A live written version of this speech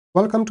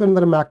Welcome to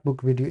another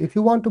MacBook video. If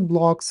you want to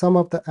block some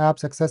of the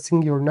apps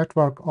accessing your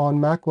network on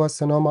macOS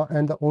Sonoma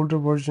and the older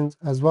versions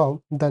as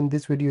well, then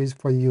this video is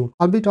for you.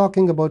 I'll be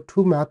talking about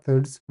two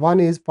methods. One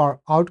is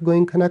for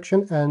outgoing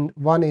connection and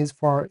one is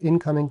for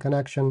incoming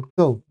connection.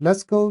 So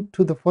let's go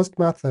to the first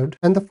method.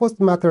 And the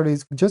first method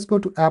is just go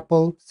to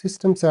Apple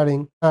System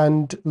Setting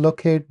and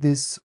locate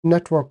this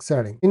network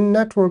setting. In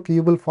network,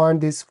 you will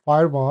find this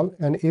firewall,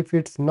 and if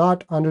it's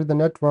not under the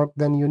network,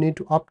 then you need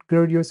to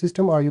upgrade your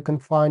system or you can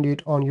find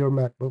it on your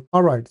MacBook.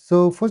 Alright,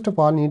 so first of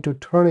all, you need to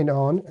turn it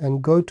on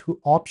and go to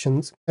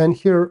options, and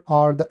here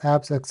are the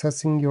apps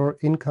accessing your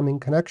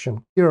incoming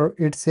connection. Here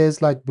it says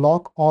like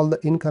block all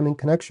the incoming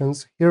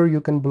connections. Here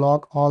you can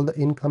block all the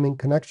incoming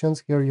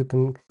connections. Here you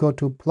can go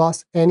to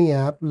plus any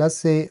app. Let's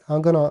say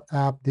I'm gonna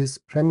app this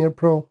Premiere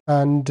Pro,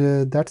 and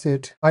that's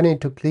it. I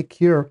need to click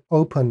here,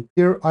 open.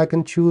 Here I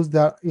can choose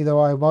that either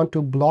I want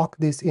to block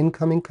this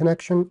incoming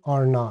connection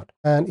or not.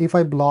 And if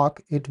I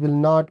block, it will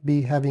not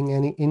be having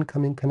any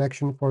incoming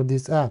connection for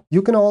this app.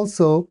 You can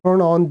also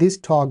turn on this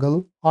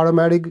toggle,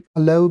 automatic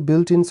allow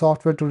built-in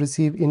software to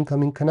receive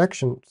incoming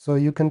connection. So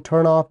you can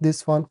turn off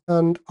this one,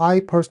 and I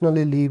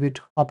personally leave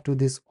it up to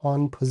this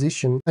on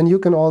position. And you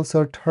can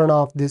also turn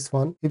off this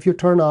one. If you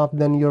turn off,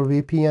 then your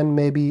VPN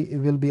maybe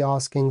will be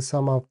asking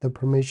some of the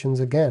permissions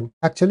again.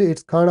 Actually,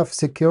 it's kind of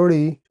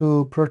security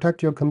to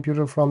protect your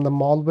computer from the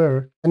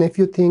malware. And if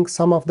you think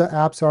some of the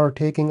apps are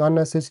taking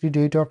unnecessary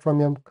data from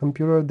your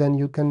computer, then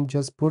you can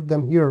just put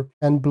them here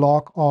and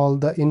block all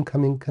the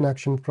incoming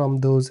connection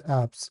from those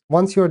apps.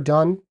 Once you're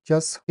done,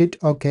 just hit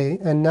OK.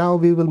 And now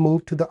we will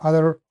move to the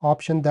other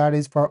option, that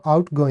is for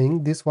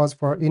outgoing. This was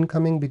for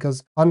incoming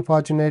because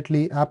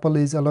unfortunately Apple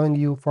is allowing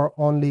you for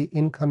only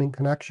incoming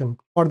connection.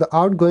 For the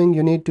outgoing,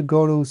 you need to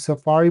go to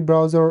Safari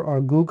browser or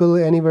Google,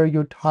 anywhere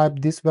you type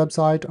this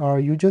website, or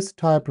you just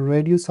type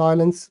Radio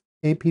Silence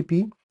app,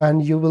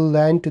 and you will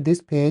land to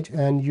this page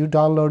and you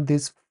download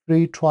this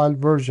free trial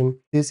version.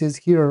 This is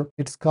here,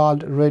 it's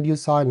called Radio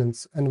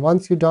Silence, and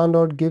once you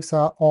download, gives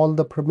all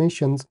the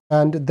permissions,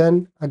 and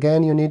then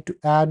again you need to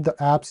add the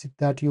apps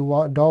that you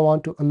don't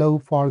want to allow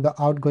for the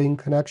outgoing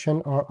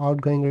connection or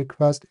outgoing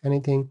request,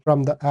 anything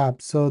from the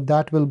app. So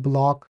that will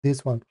block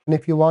this one. And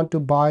if you want to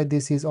buy,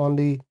 this is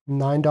only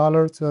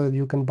 $9, so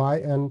you can buy,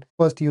 and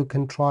first you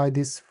can try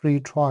this free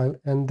trial,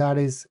 and that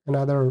is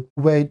another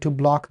way to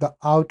block the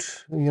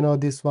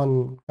this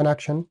one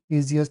connection.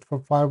 Easiest for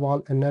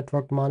firewall and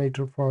network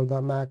monitor for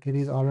the Mac. It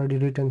is already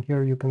written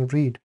here, you can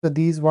read. So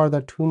these were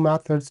the two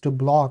methods to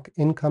block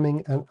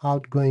incoming and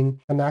outgoing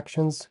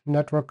connections,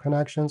 network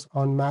connections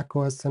on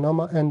macOS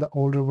Sonoma and the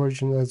older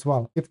version as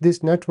well. If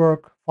this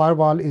network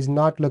firewall is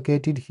not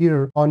located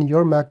here on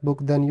your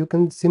MacBook, then you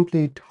can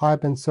simply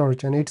type and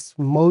search, and it's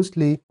most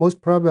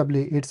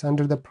probably it's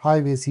under the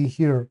privacy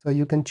here, so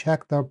you can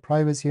check the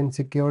privacy and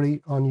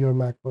security on your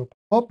MacBook.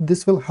 Hope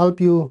this will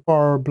help you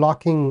for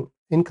blocking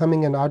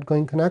incoming and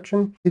outgoing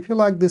connection. If you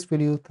like this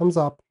video, thumbs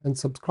up and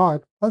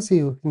subscribe. I'll see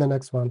you in the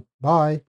next one. Bye.